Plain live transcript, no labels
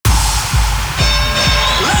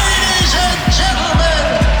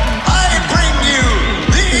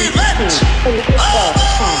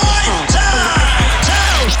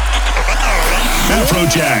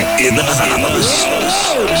Afrojack in the house. I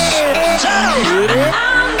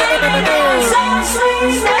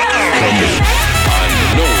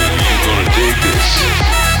know you're gonna dig this.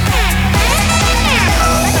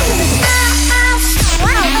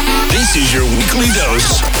 This is your weekly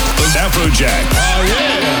dose of Afrojack. Oh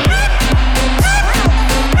yeah.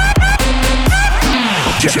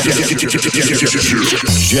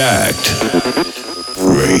 Jacked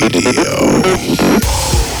Radio.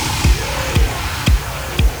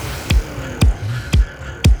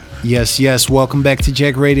 Yes, welcome back to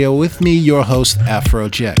Jack Radio with me, your host,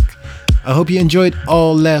 Afrojack. I hope you enjoyed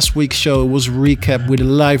all last week's show. It was a recap with a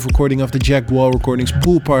live recording of the Jack Wall Recordings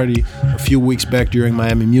pool party a few weeks back during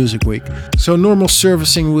Miami Music Week. So normal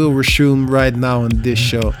servicing will resume right now on this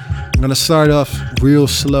show. I'm gonna start off real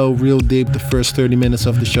slow, real deep the first 30 minutes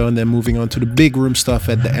of the show and then moving on to the big room stuff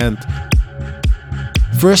at the end.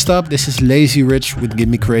 First up, this is Lazy Rich with Get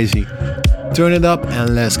Me Crazy. Turn it up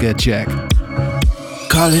and let's get jacked.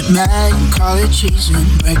 Call it mad, call it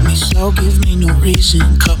cheesing. Break me slow, give me no reason.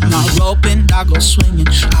 Cut my rope and I go swinging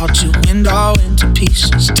out your window into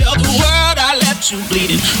pieces. Tell the world I left you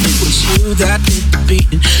bleeding. It was you that did the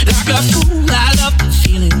beating. Like a fool, I love the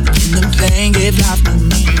feeling. And the pain gave life no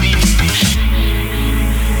meaning.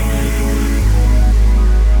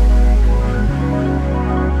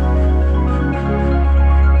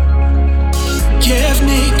 Give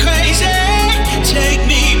me crazy, take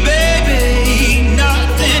me baby.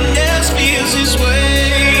 Nothing else feels this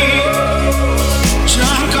way.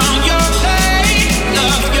 Drunk on your pain,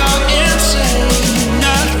 love you're insane.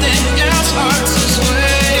 Nothing else hurts this way.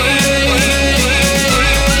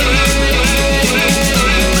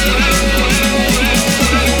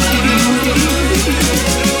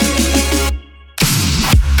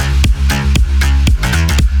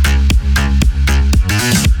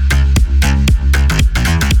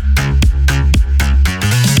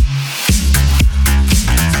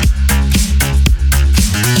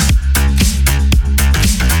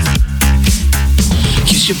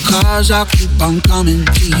 Cars, I'll keep on coming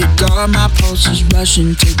to your door. My pulse is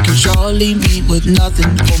rushing. Take control, leave me with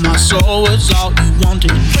nothing. For my soul was all you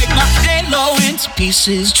wanted. Break my halo into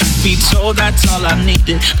pieces. Truth be told, that's all I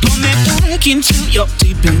needed. Pull me back into your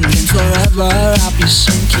deep end, and forever I'll be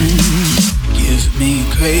sinking. Give me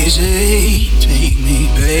crazy, take me,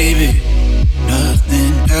 baby.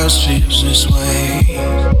 Nothing else feels this way.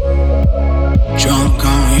 Drunk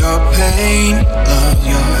on your pain, love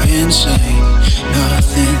you're insane.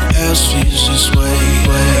 Nothing else feels this way.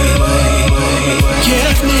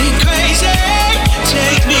 Give me crazy,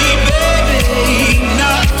 take me baby.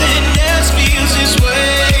 Nothing else feels this way.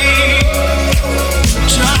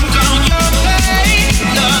 Drunk on your pain,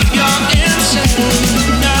 love you're insane.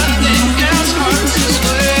 Nothing else hurts this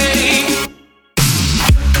way.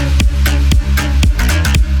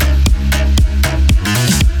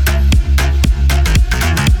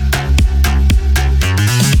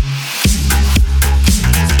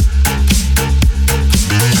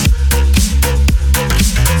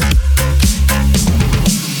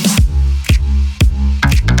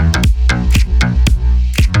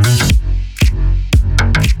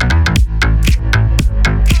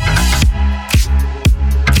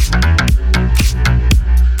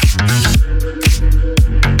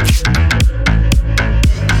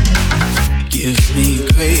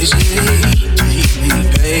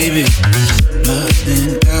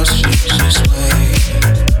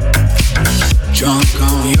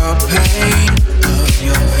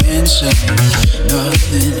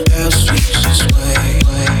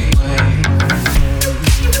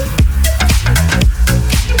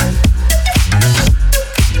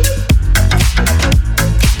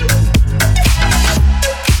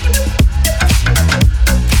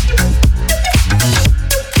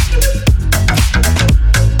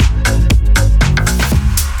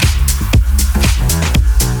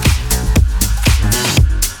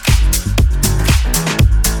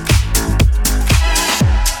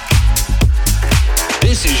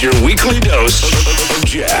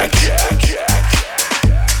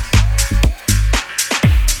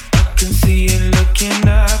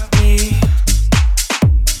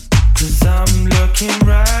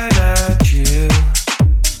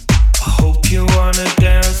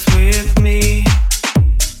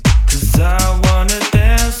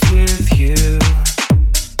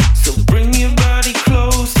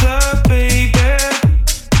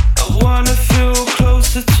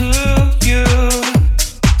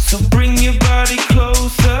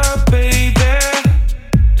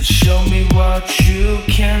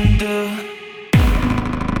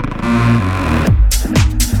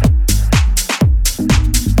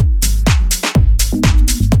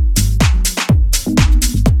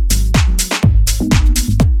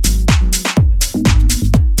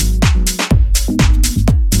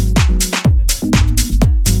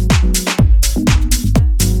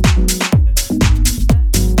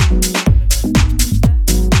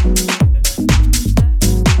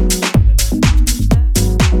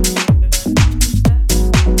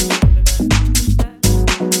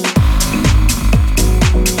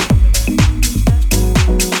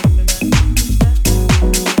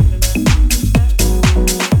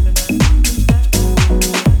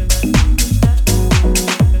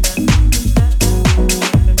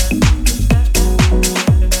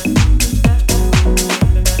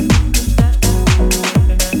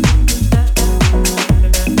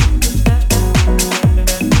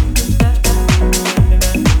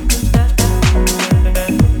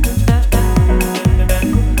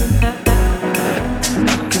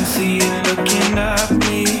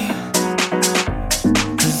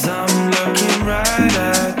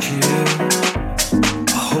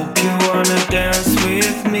 dance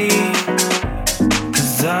with me,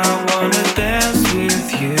 'cause I wanna dance with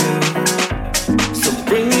you. So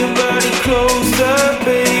bring your body closer,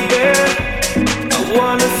 baby. I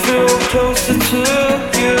wanna feel closer to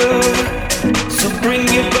you. So bring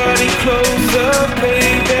your body closer,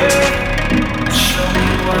 baby. Show me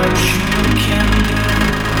what you can do.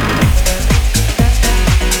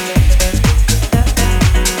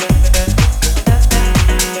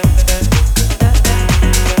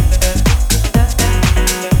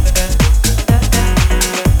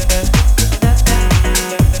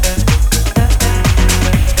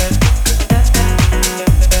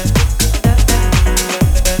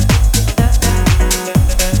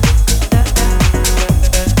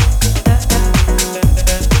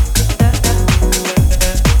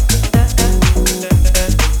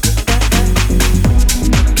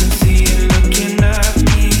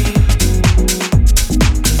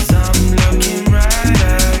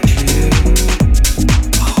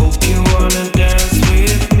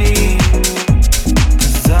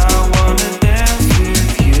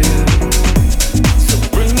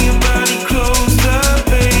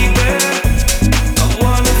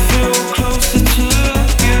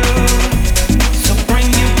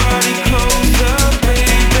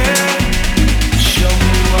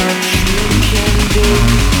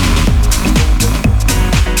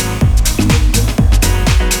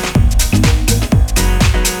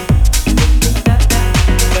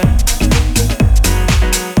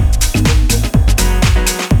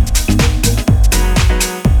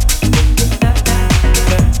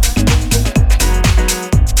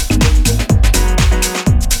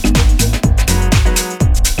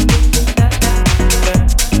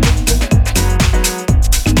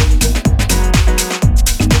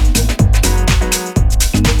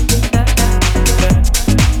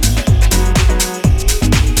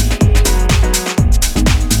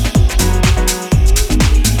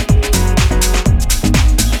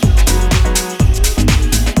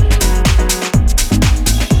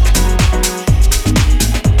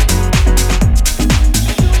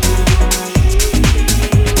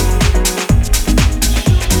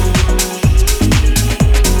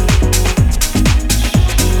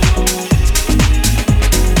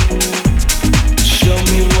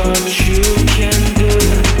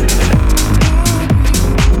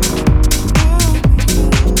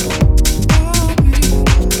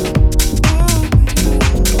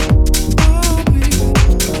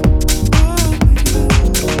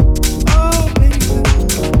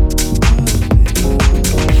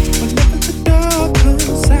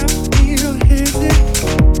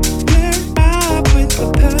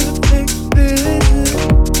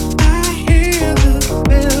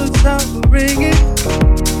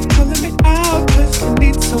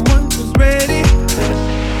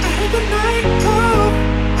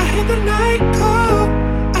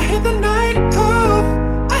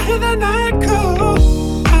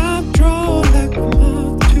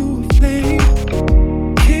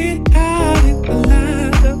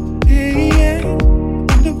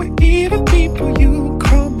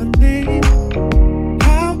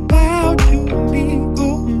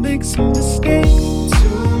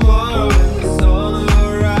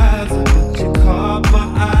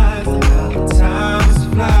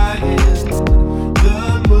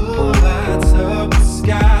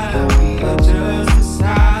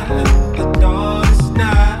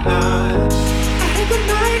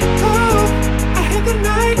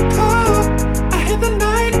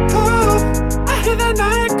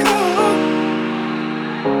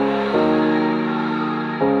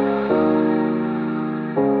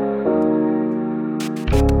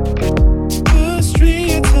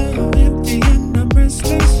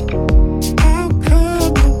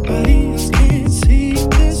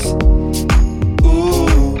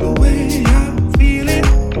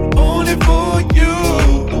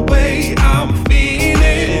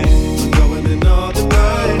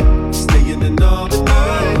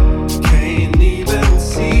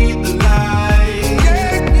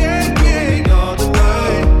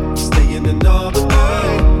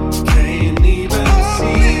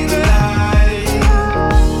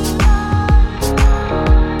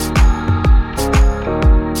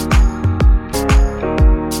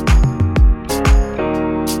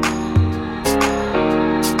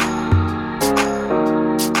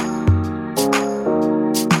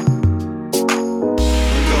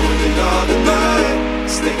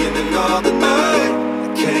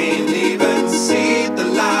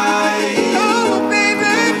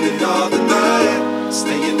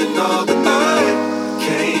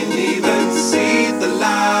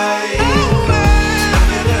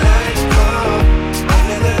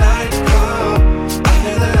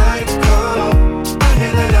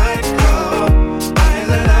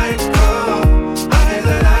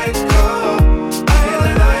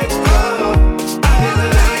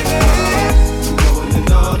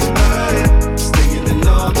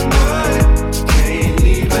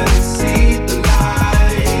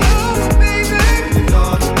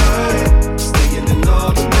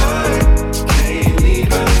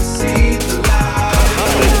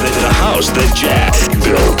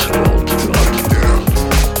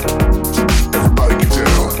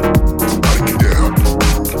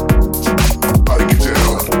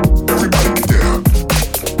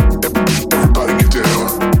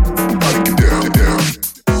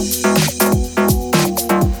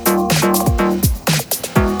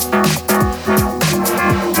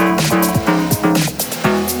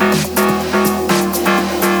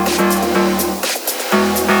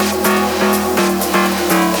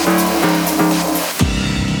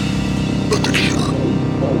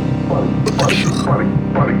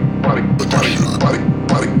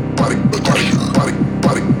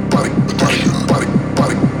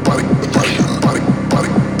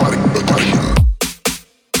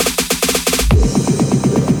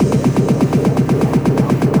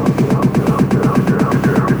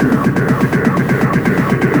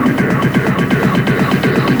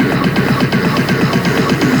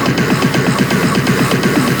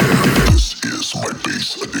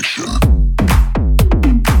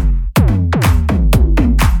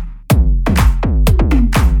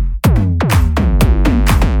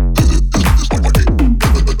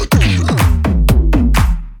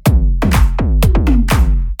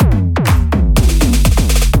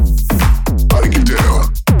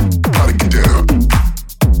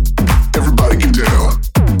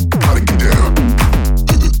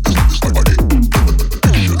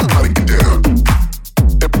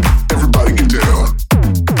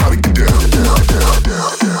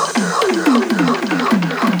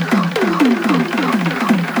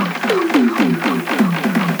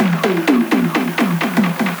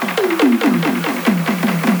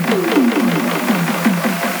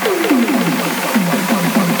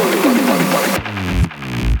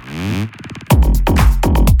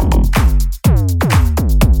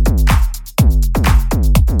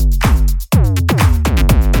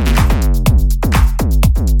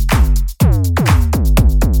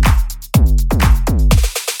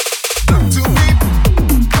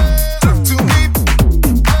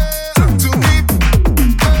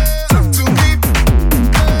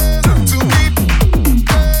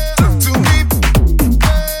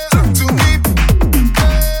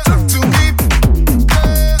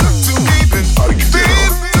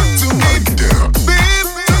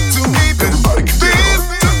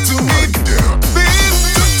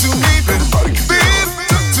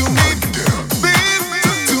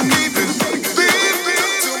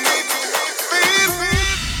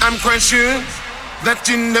 sure that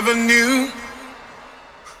you never knew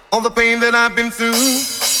all the pain that I've been through.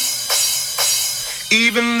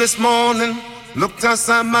 Even this morning, looked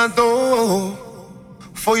outside my door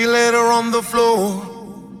for your letter on the floor.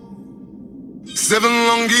 7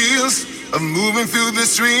 long years of moving through the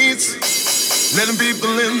streets, letting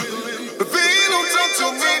people in, but they don't talk to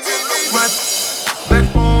me. Right that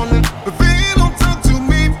morning, but they don't talk to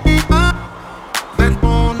me. That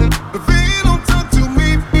morning, but they don't talk to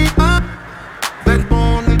me. That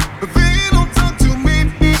morning, but they don't talk to me.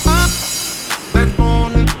 That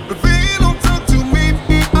morning, but they don't talk to me.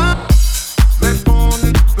 That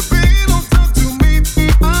morning, but they don't talk to me.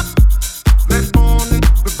 That morning,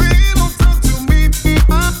 but they don't talk to me.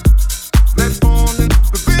 That morning,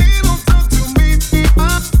 but they don't talk to me.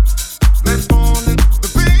 That morning,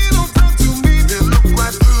 but they don't talk to me.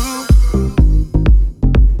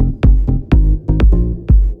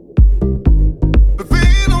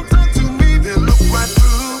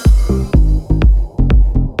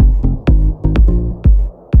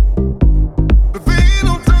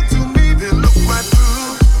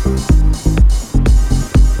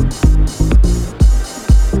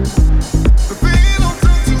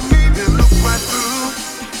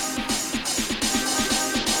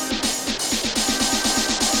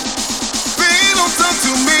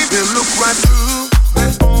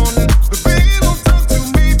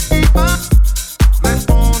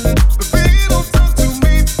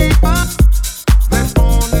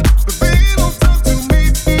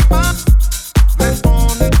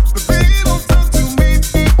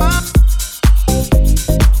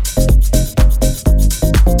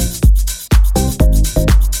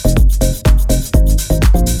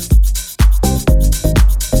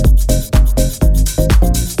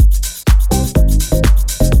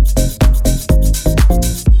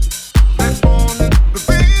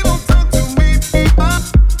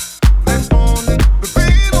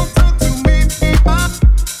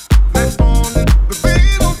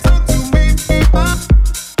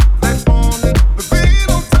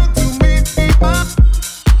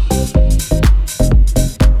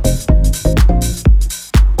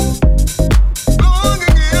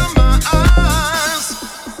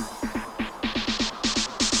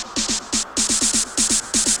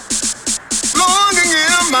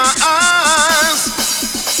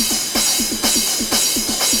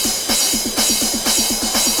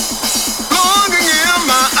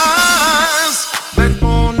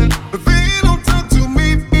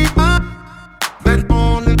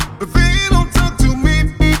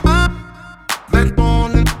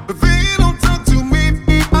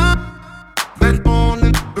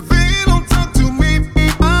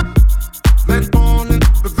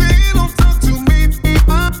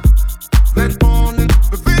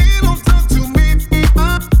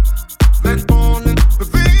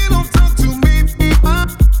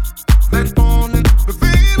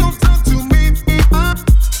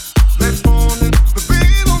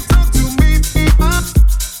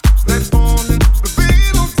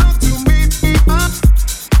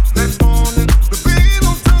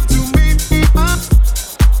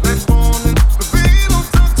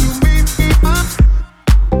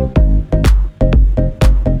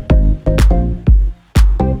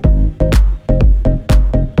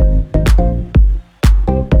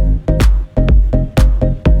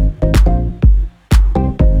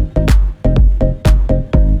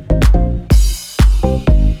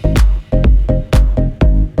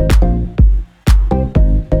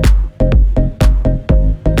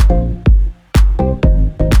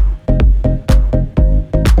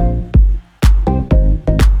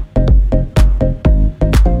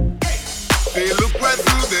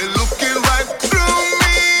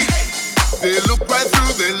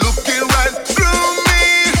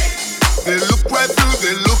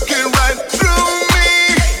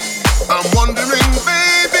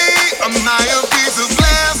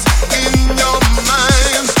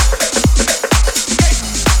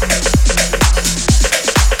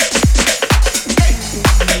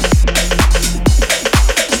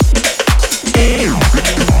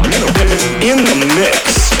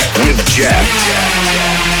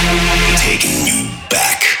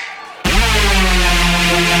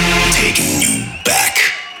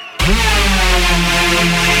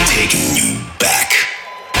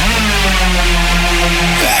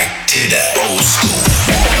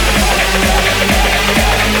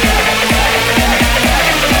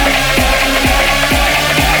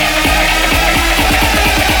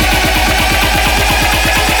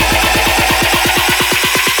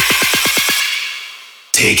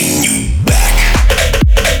 Taking you back.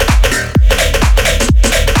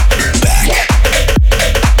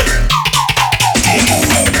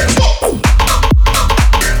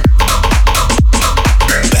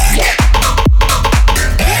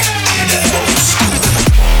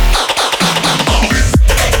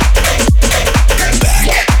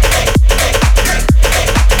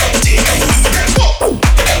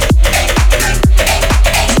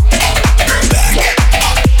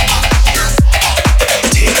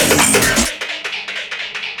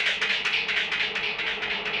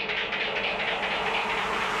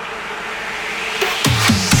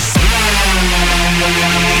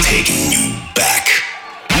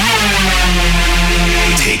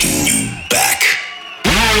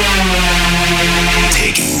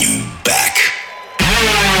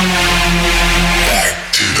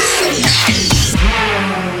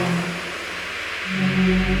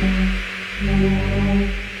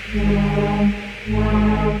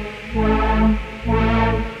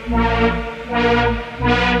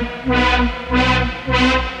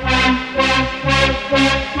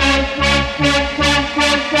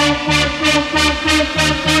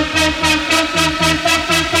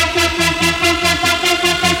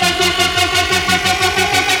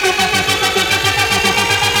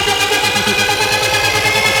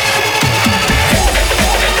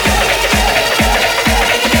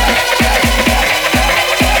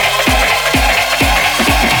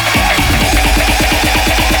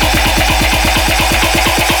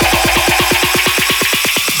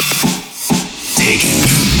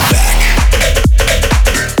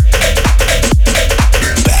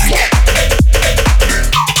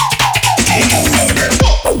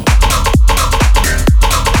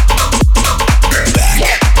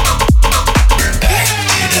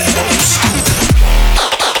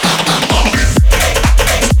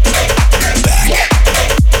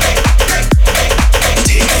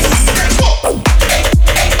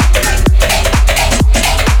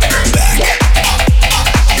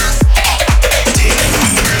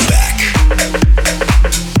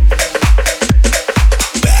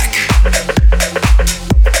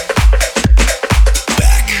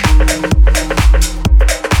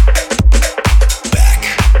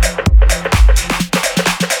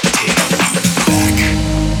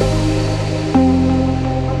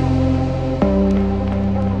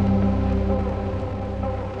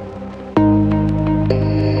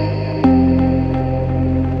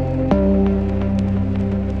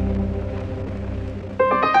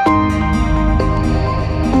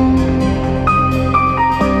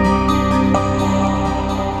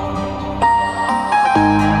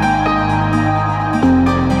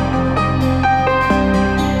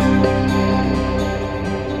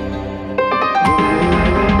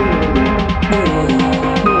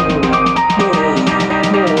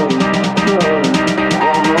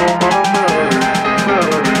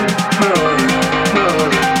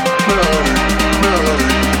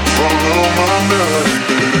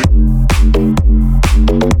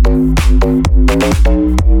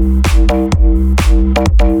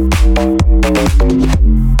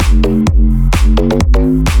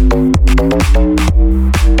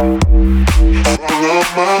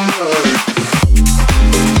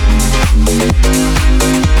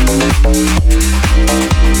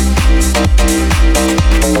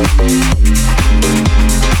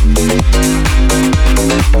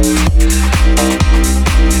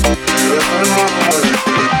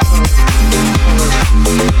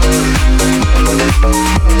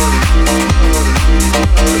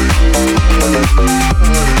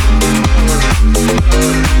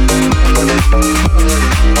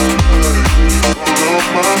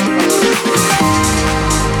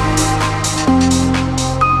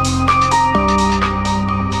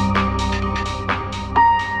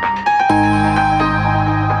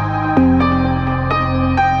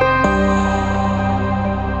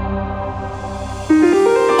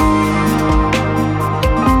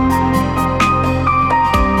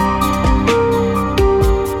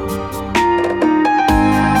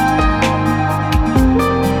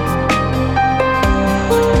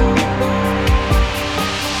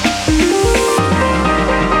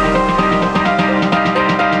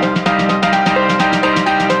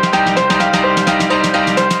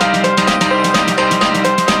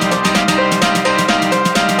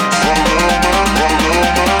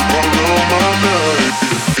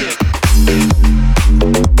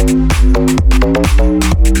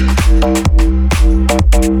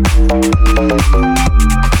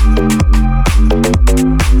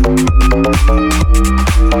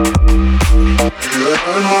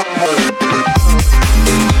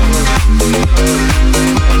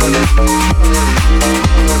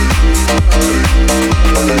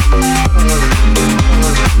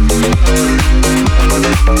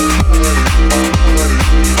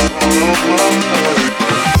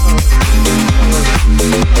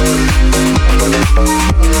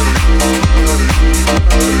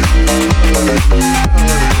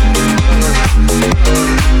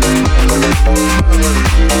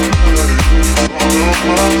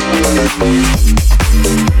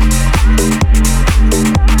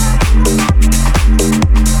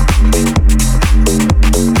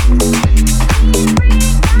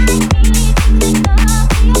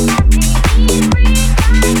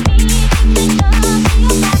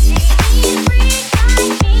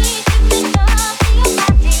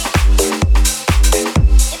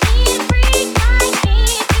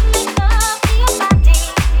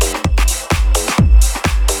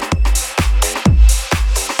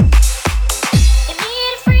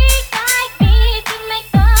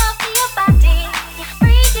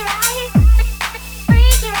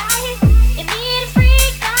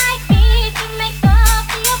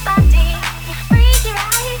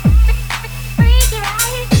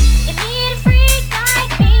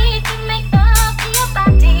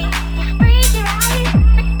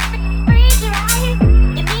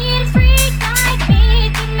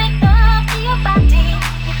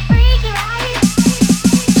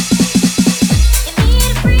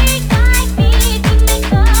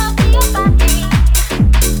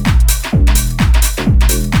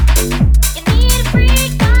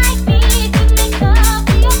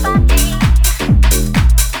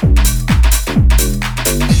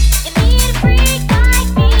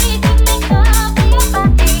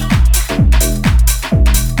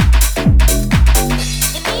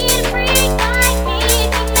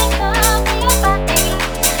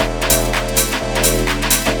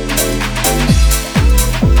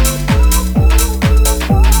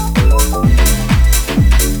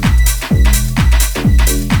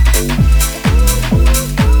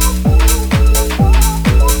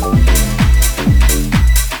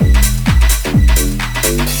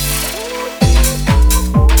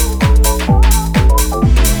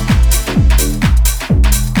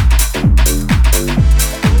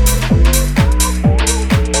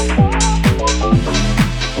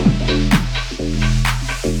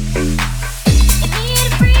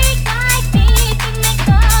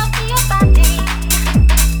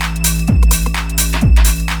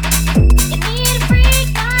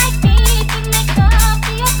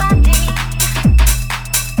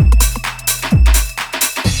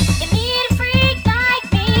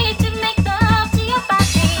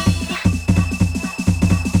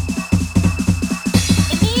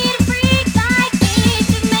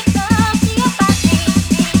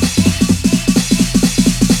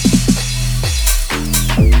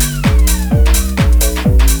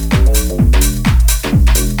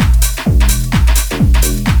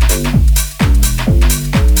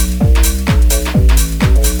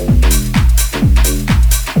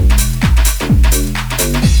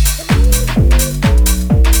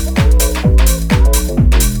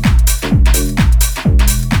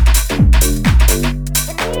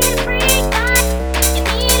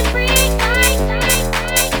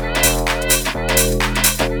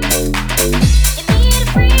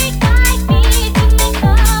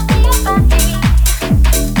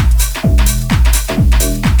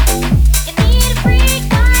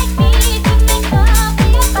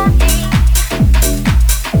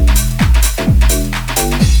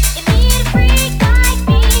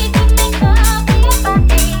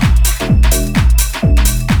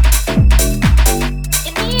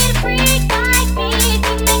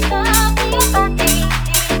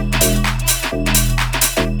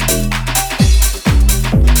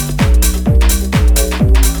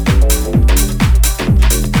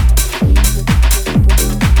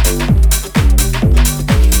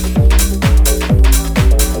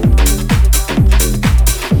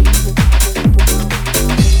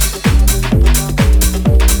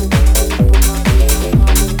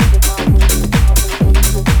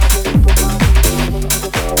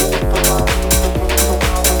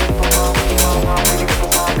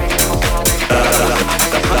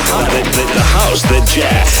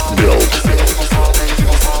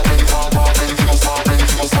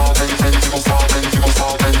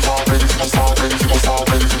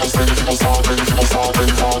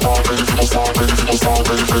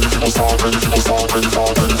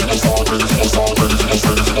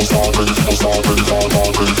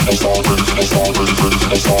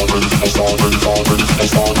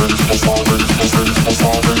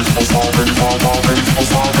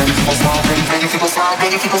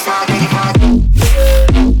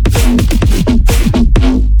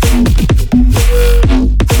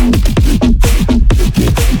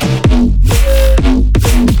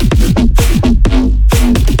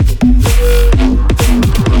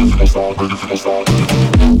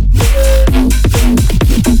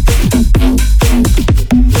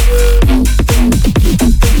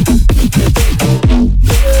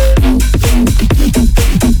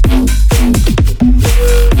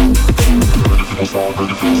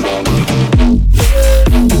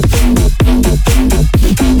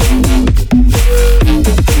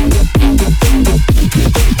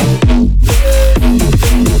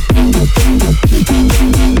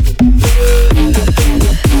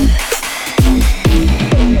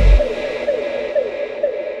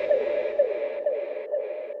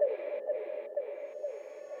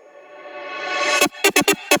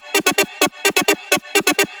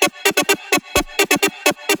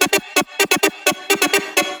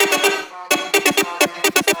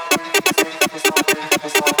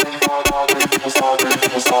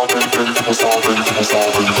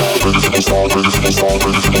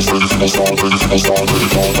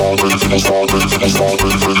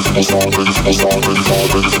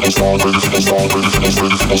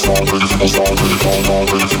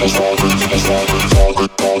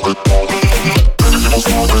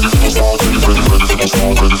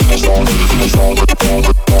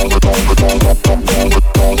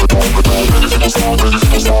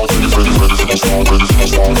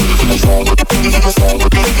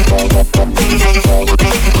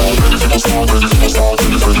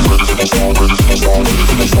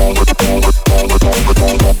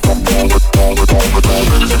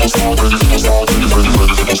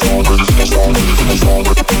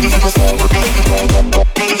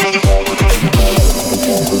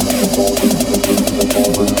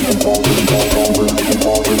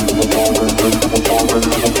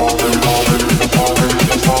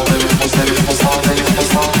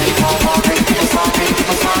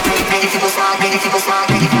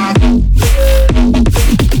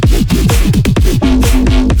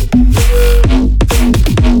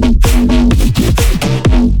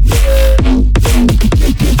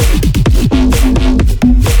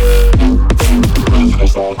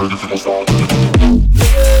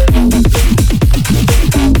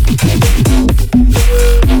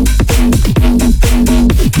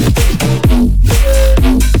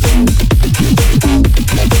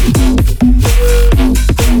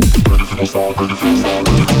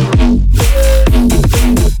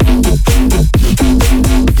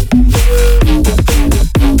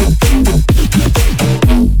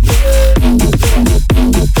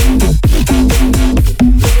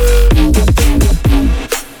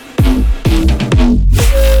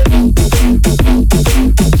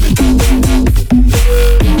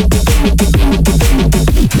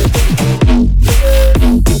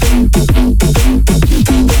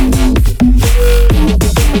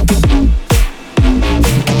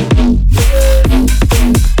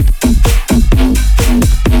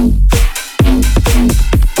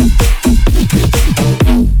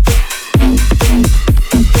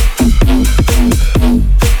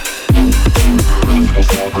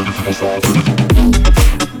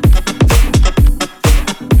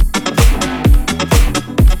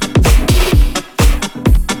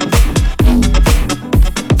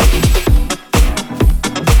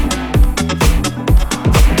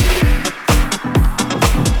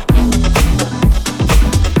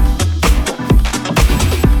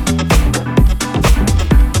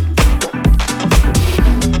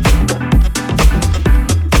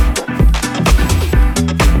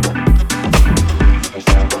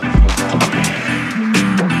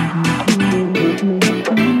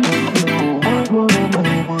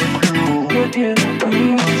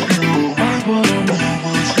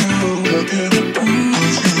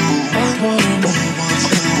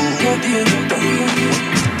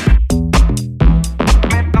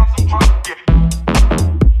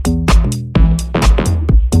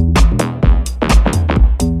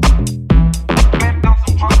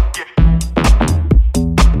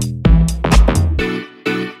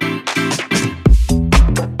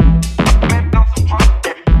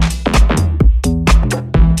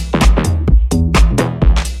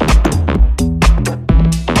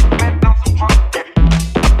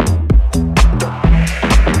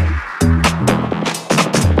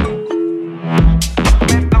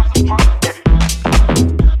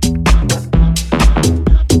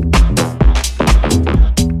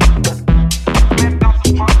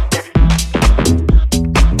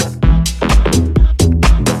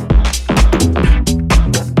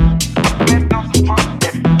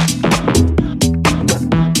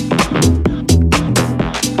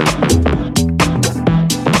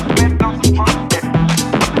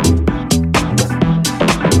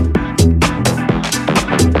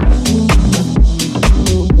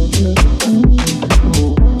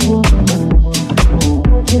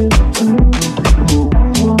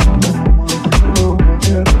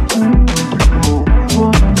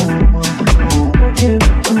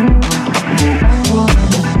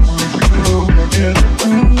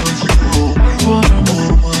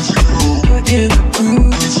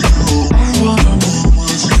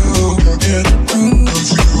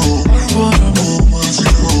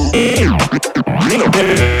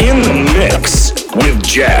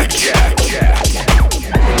 Jack.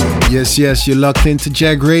 Yes, you're locked into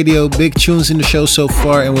Jack Radio. Big tunes in the show so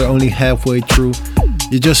far, and we're only halfway through.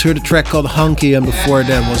 You just heard a track called Hunky, and before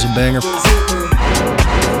that was a banger.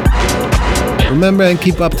 Remember and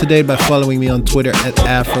keep up to date by following me on Twitter at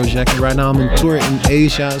Afrojack. And right now I'm on tour in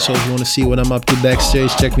Asia, so if you want to see what I'm up to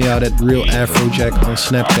backstage, check me out at Real Afrojack on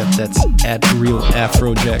Snapchat. That's at Real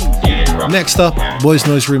Afrojack. Next up, Boys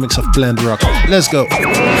Noise remix of Plant Rock. Let's go.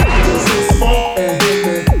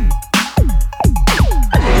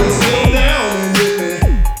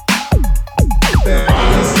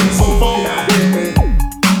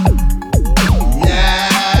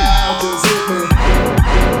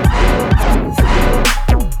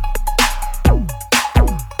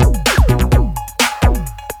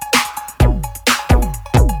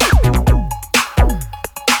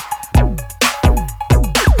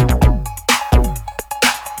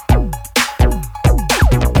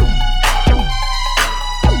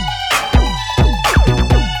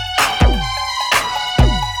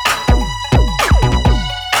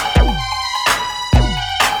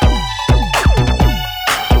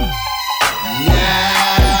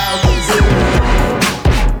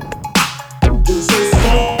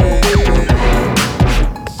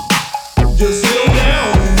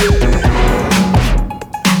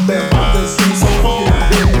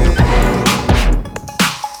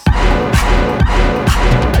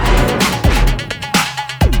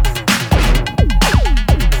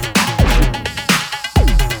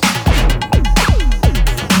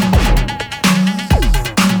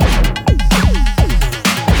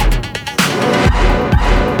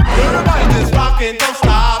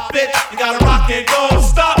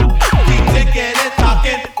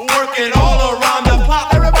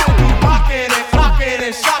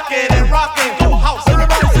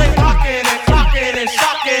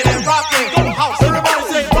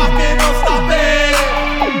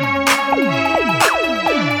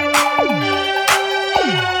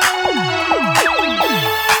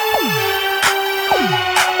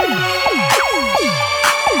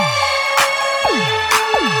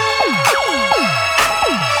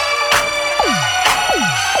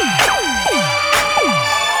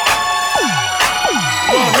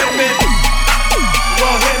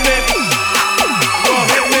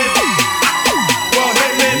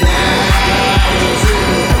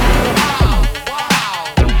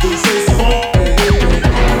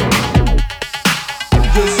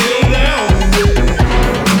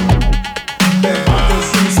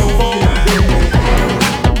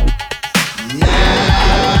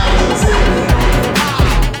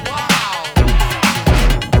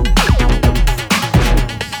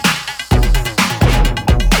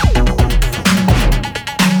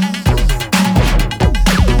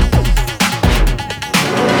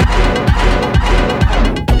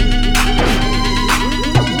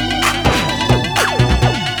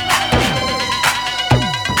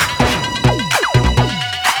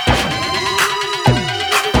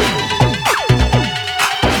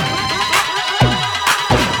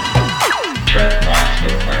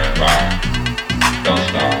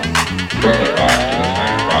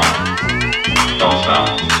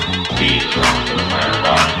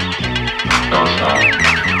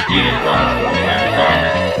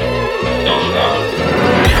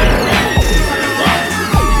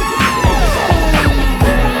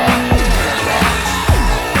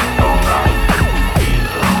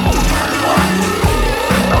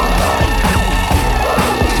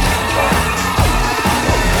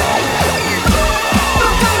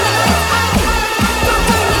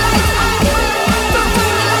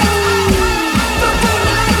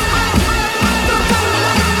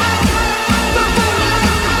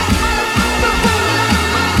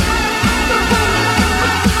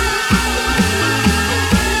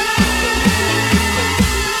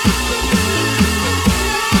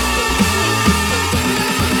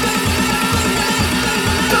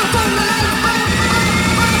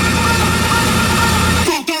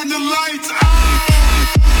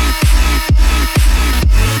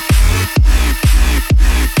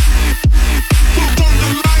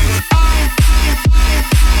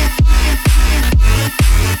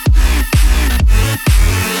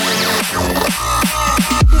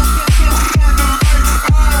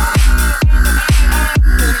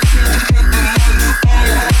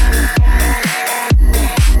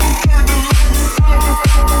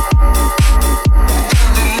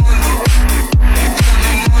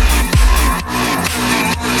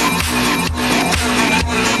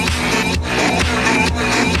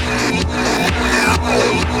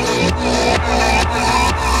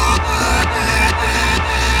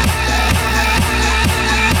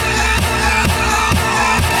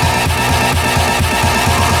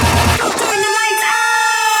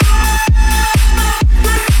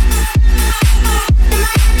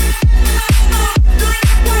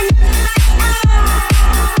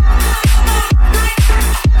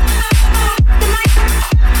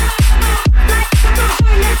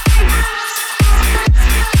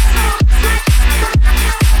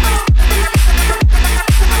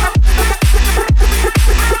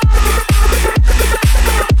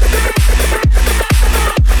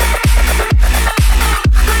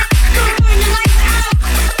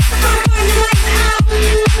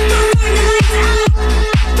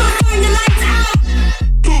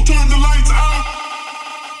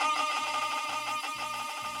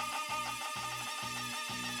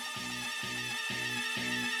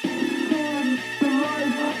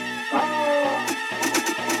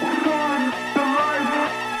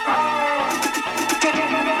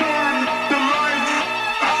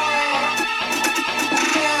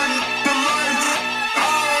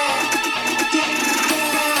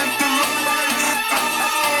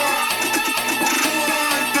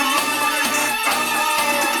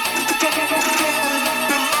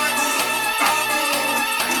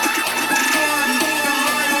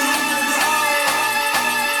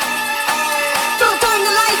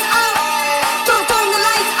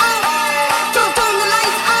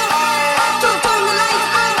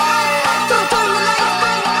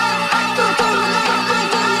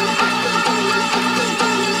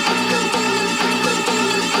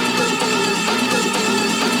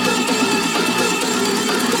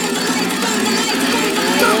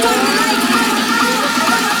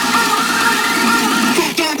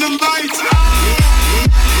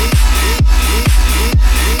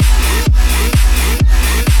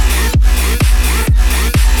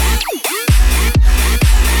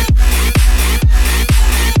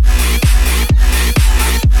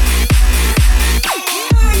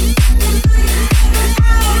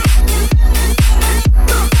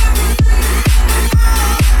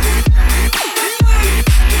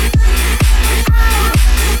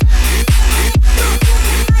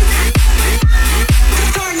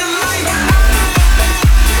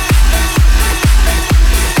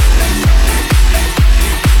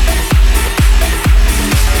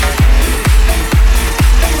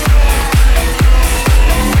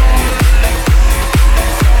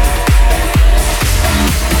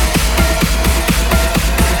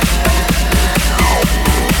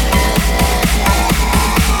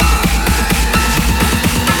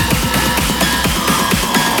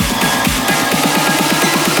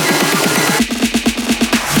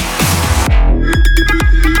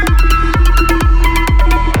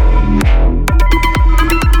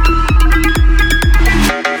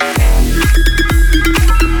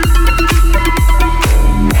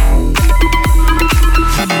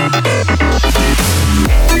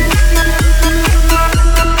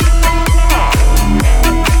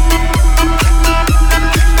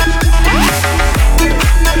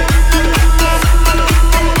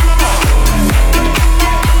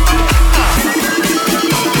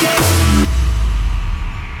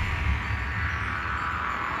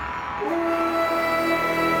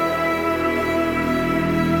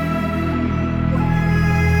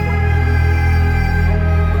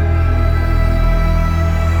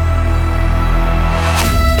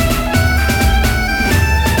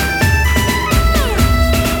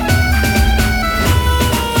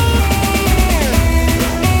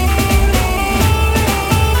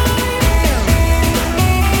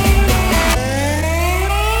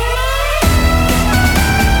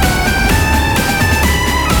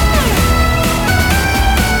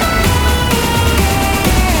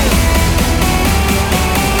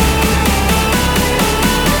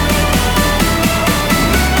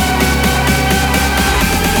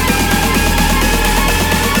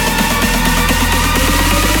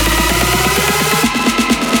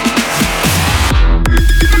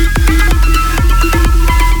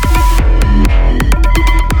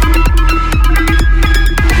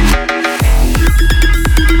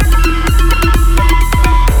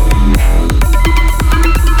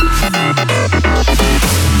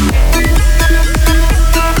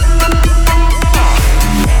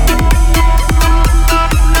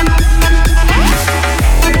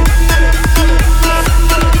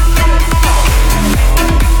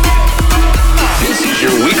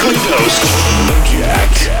 Ghost, the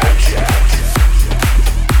Jack.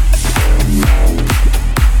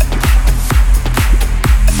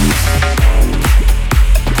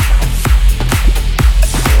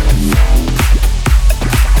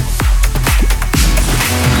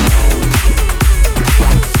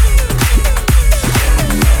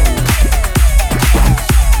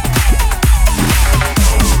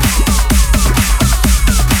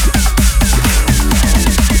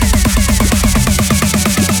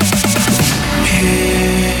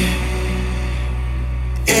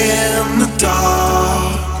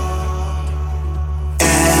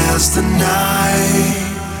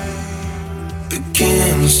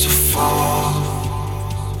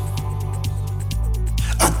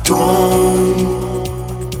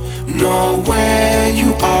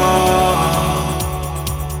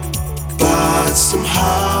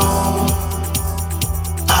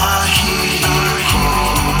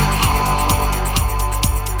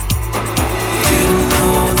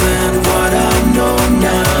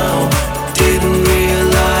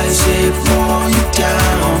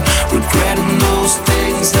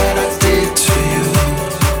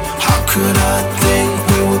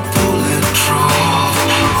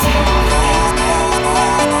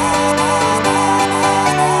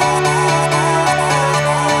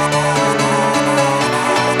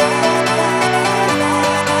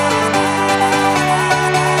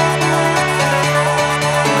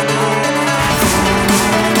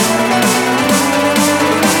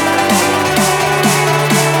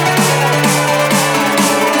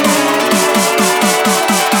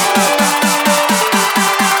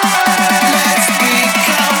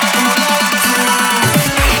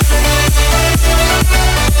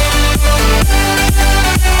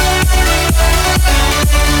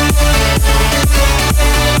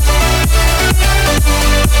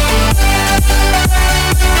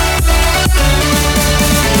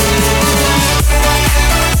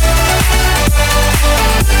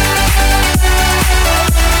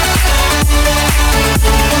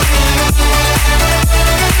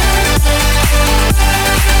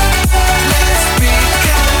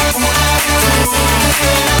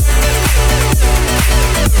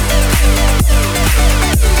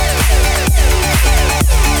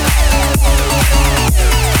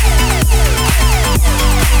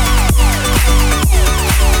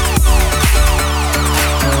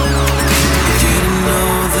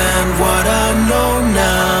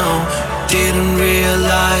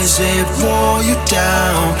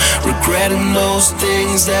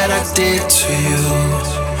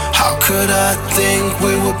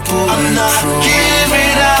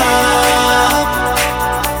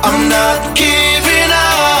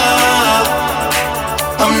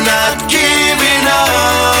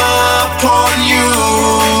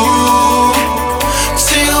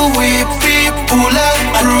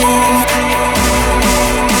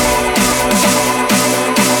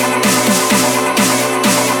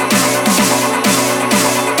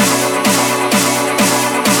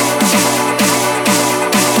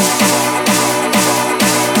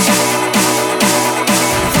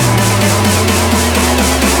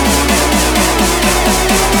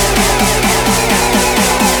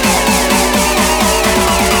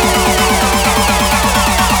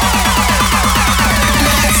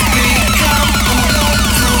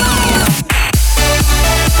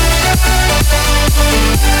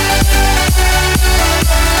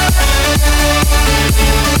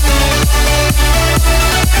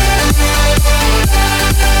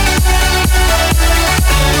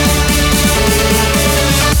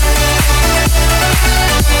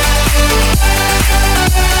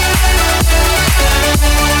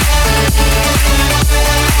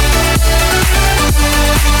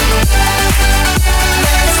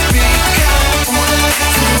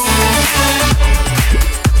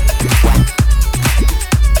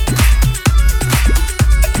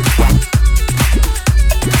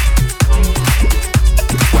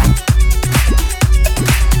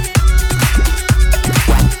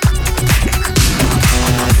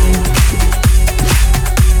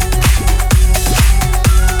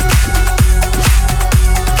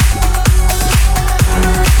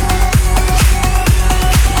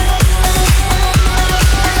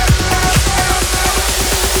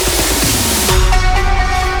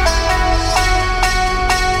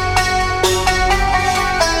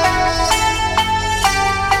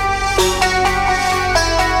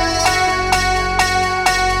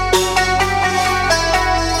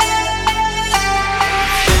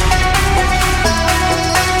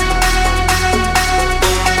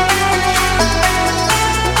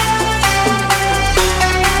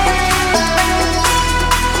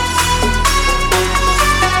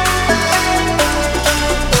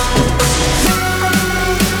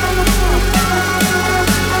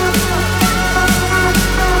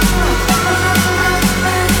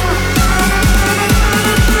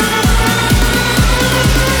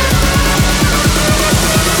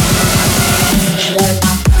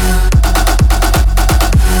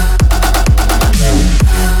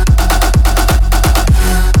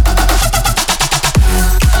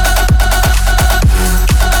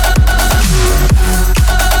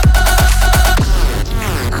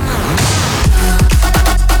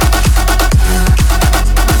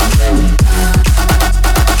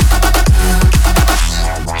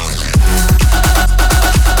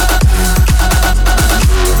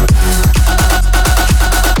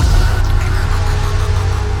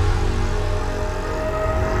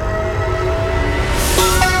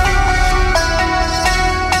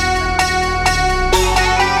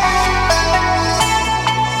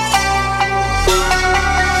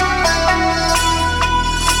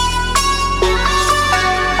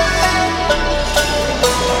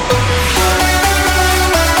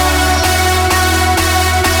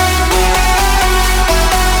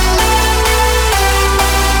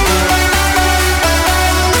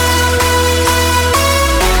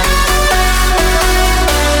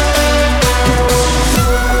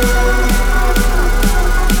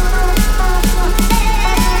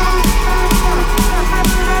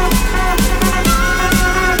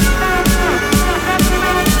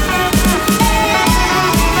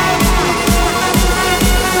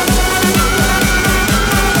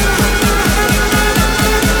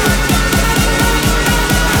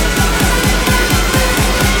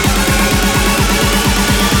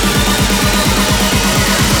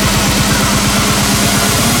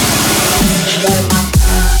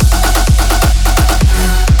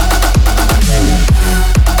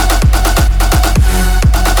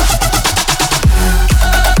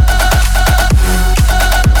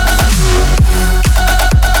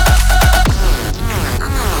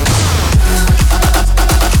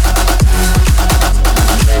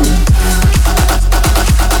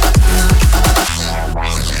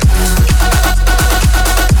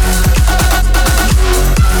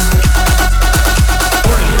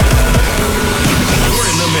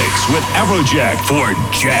 Afrojack for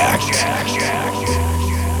Jack.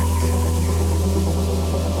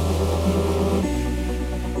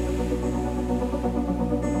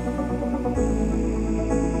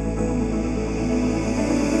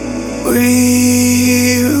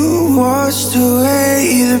 We washed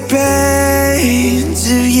away the pains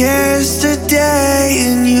of yesterday,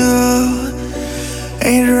 and you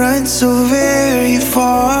ain't run so very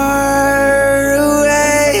far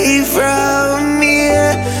away from me.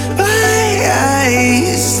 My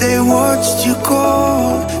eyes, they watched you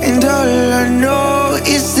go, and all I know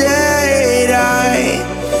is that I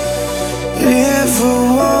never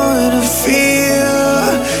wanna feel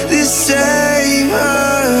the same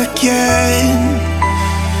again.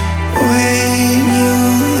 When you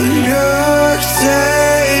looked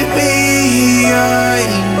at me, I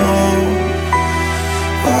know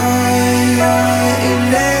why I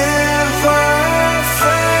never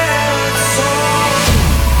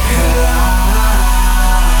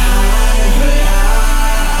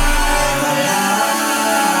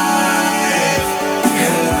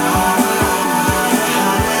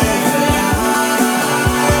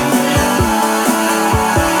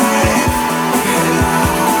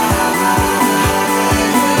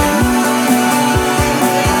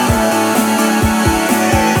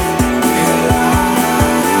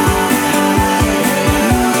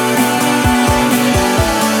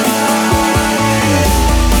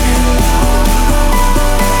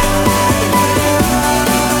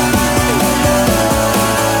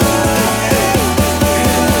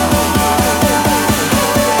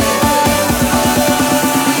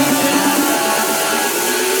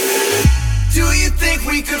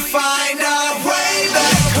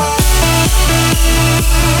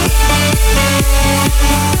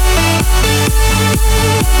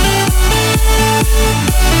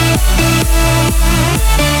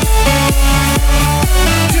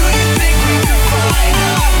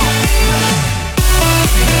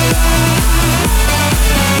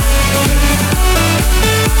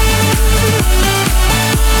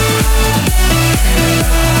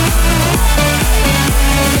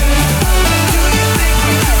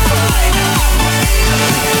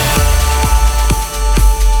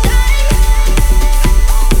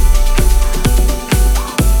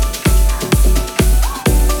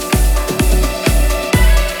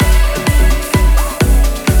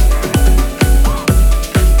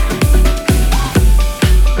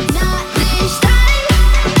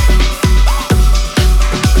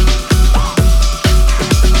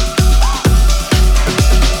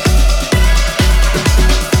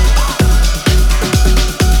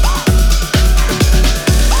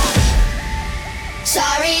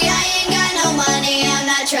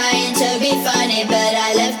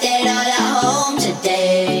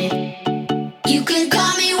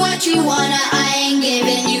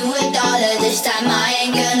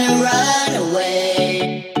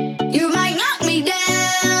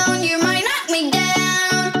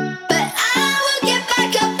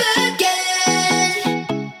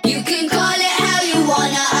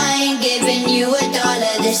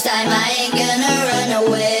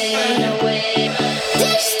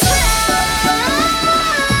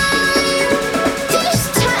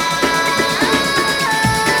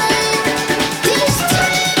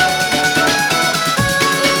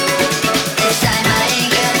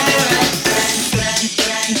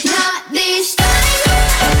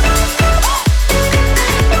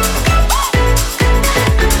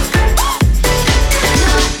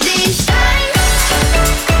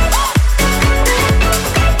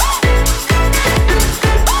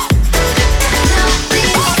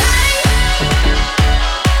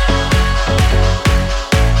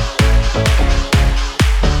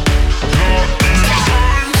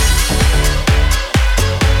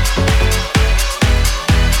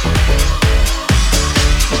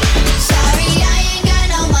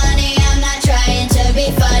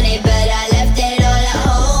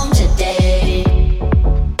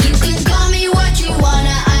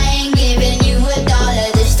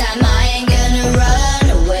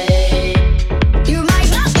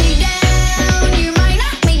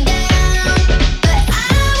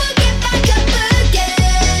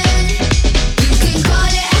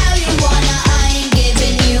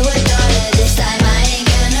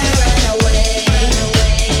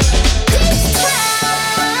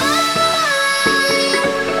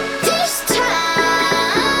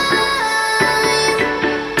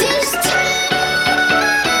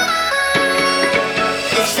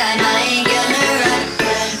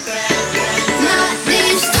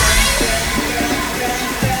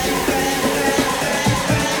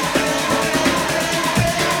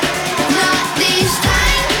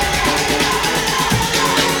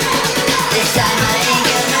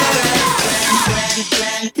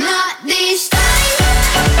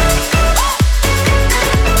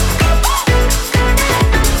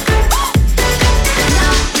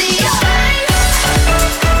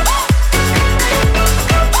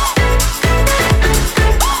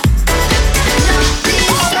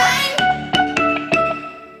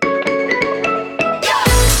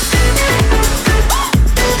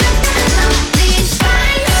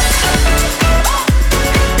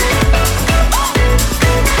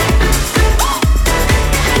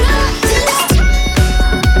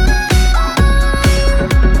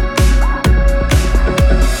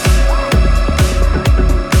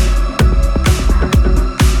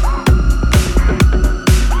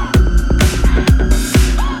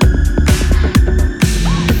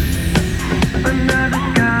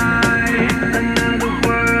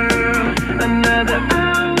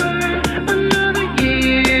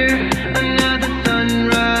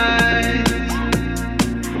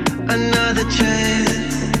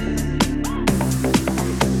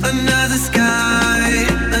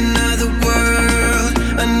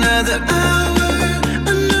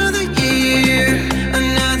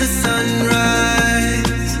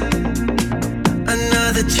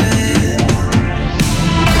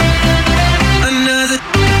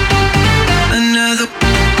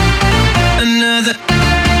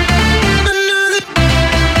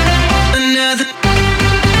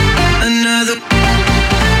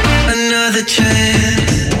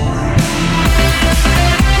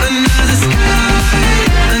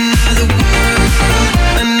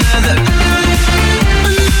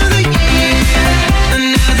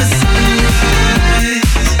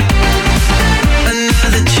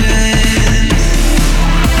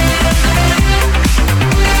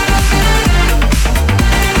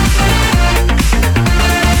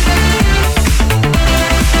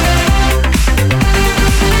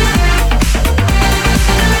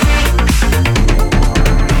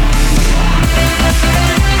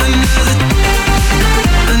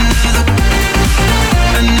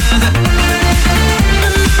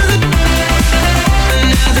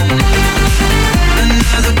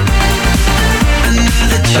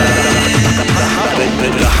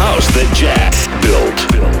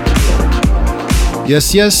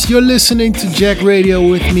Yes, you're listening to Jack Radio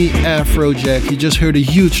with me, Afrojack. You just heard a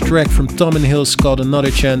huge track from Tom and Hills called Another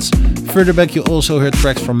Chance. Further back, you also heard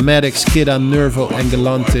tracks from Maddox, Kida, Nervo, and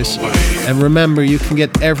Galantis. And remember, you can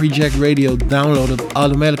get every Jack Radio downloaded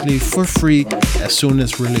automatically for free as soon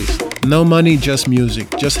as released. No money, just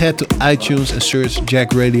music. Just head to iTunes and search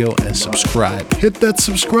Jack Radio and subscribe. Hit that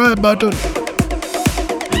subscribe button.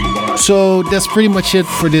 So that's pretty much it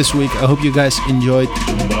for this week. I hope you guys enjoyed.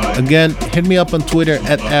 Again, hit me up on Twitter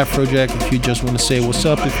at Afrojack if you just want to say what's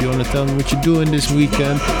up, if you want to tell me what you're doing this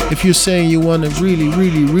weekend, if you're saying you want to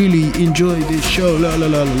really enjoy this show,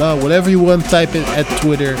 whatever you want, type it at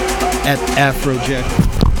Twitter at Afrojack.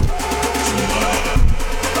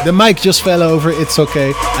 The mic just fell over, it's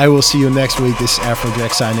okay. I will see you next week. This is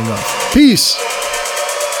Afrojack signing off. Peace!